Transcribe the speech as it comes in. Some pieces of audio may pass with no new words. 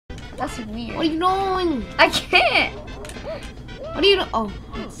That's weird. What are you doing? I can't. What are you doing? Oh,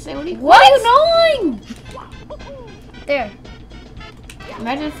 say what are you? What? What are you doing? There.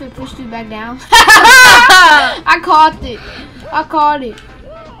 Imagine if it pushed you back down. I caught it. I caught it.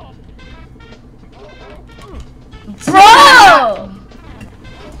 Bro!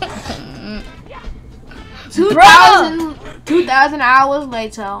 2,000 hours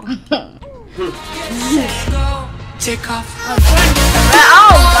later. Take off. Oh,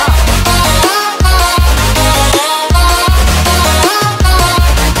 God.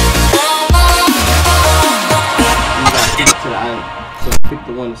 Get to the island. So pick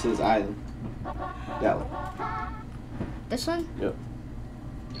the one that says island. That one. This one? Yep.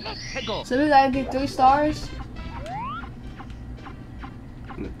 So we gotta get 3 stars.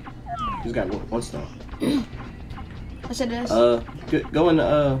 Just got one star. I said this. Go in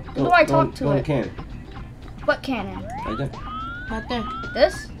the Who do I talk to go in the it? cannon. What cannon? Right there. Right there.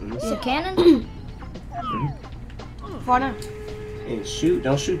 This? Mhm. It's a cannon? Far down. And shoot.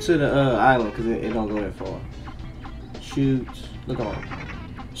 Don't shoot to the island because it don't go that far. Shoot. Look on.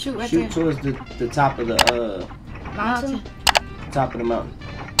 Shoot right Shoot there. towards the top of the Mountain? top of the mountain.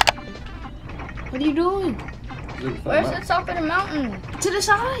 What are you doing? Look for Where's the the top of the mountain? To the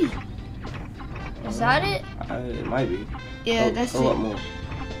side. Is that it? It might be. Yeah, Go- that's go it. up more.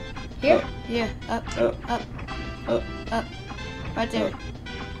 Here? Up. Yeah, up, Up. up, Up. up. Right there.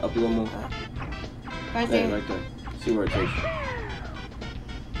 Up a little more. Right There, there. right there. See where it takes you.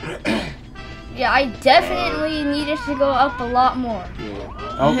 Yeah, I definitely needed to go up a lot more. Yeah.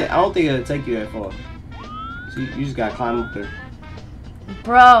 I don't think it'll take you that far. So you just gotta climb up there.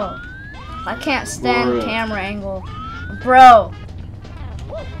 Bro, I can't stand Bro. camera angle. Bro.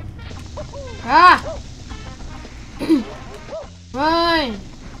 Ah! Run!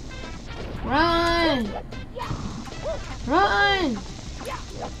 Run! Run!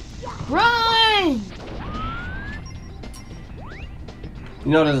 Run! You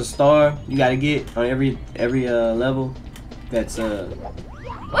know there's a star you gotta get on every level. That's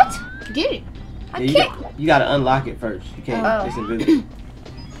What? Get it. I yeah, can't. you gotta unlock it first. You can't. Oh. It's invisible.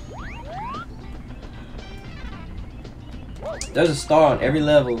 There's a star on every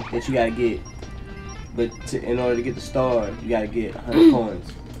level that you gotta get, but in order to get the star, you gotta get 100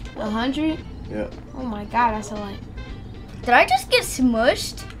 coins. 100? Yeah, Oh my god, that's a lot. Did I just get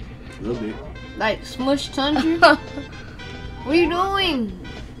smushed? a little bit. Like smushed 100? What are you doing?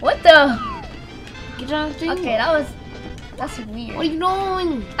 What the? Get on the thing. Okay, that's weird. What are you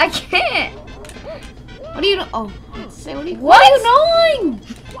doing? I can't. What are you doing? Oh, say what are you? What? What are you doing?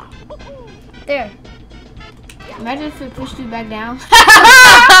 There. Imagine if it pushed you back down.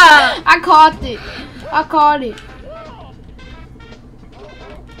 I caught it. I caught it.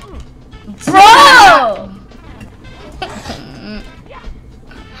 Bro!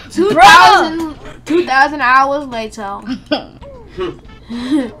 2,000 hours later.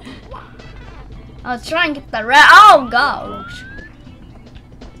 I was trying to get the red. Oh gosh!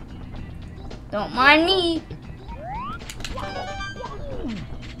 Don't mind me.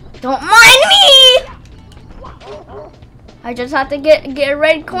 Don't mind me. I just have to get a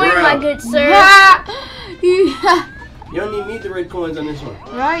red coin, Bruh. my good sir. You don't even need the red coins on this one.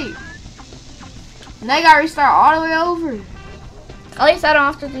 Right. Now you gotta restart all the way over. At least I don't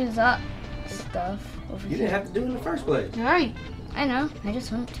have to do that stuff over You here. didn't have to do it in the first place. Right. I know. I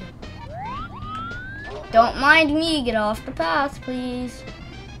just want to. Don't mind me. Get off the path, please.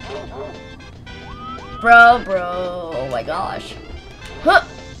 Bro. Oh my gosh. Huh.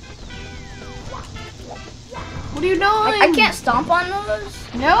 What are you doing? I can't stomp on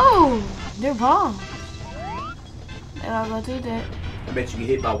those. No, they're bombs. And I'll go through that. I bet you get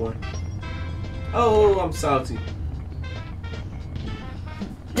hit by one. Oh, I'm salty.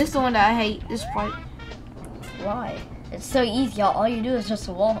 This is the one that I hate. This part. Why? It's so easy. Y'all. All you do is just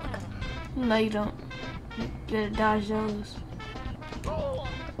walk. No, you don't. You gotta dodge those.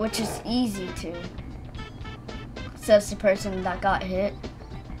 Which is easy to. Says the person that got hit.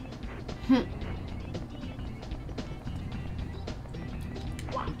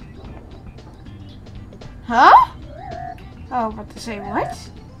 Huh? I was about to say what?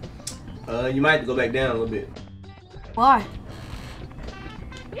 You might have to go back down a little bit. Why?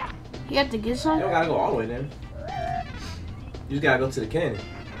 You have to get You some? don't gotta go all the way down. You just gotta go to the cannon.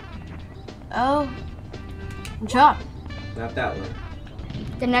 Oh. Jump. Not that one.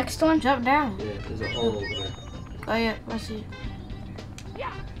 The next one. Jump down. Yeah, there's a hole over there. Oh yeah, let's see.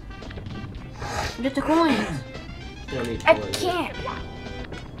 Get the coins. You don't need I coins. can't.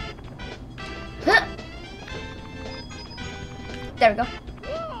 Huh. There we go.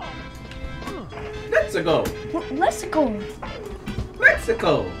 Mexico! Let's go.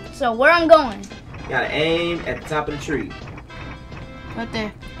 Mexico! So where I'm going? You gotta aim at the top of the tree. Right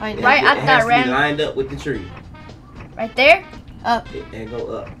there. Right there. Right It at has that to be random. lined up with the tree. Right there? Up. And go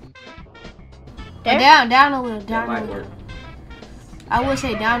up. There? Down a little. That Down a might little. work. I would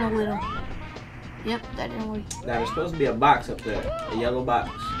say down a little. Yep, that didn't work. Now there's supposed to be a box up there. A yellow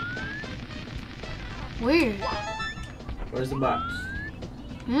box. Weird. Where's the box?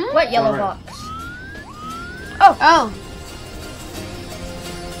 Hmm? What yellow Alright. box? Oh.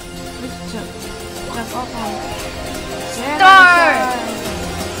 Let's jump up on it. Start!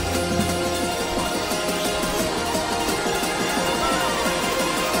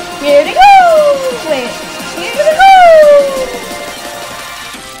 Here we go! Wait, here we go!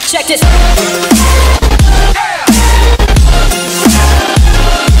 Check this.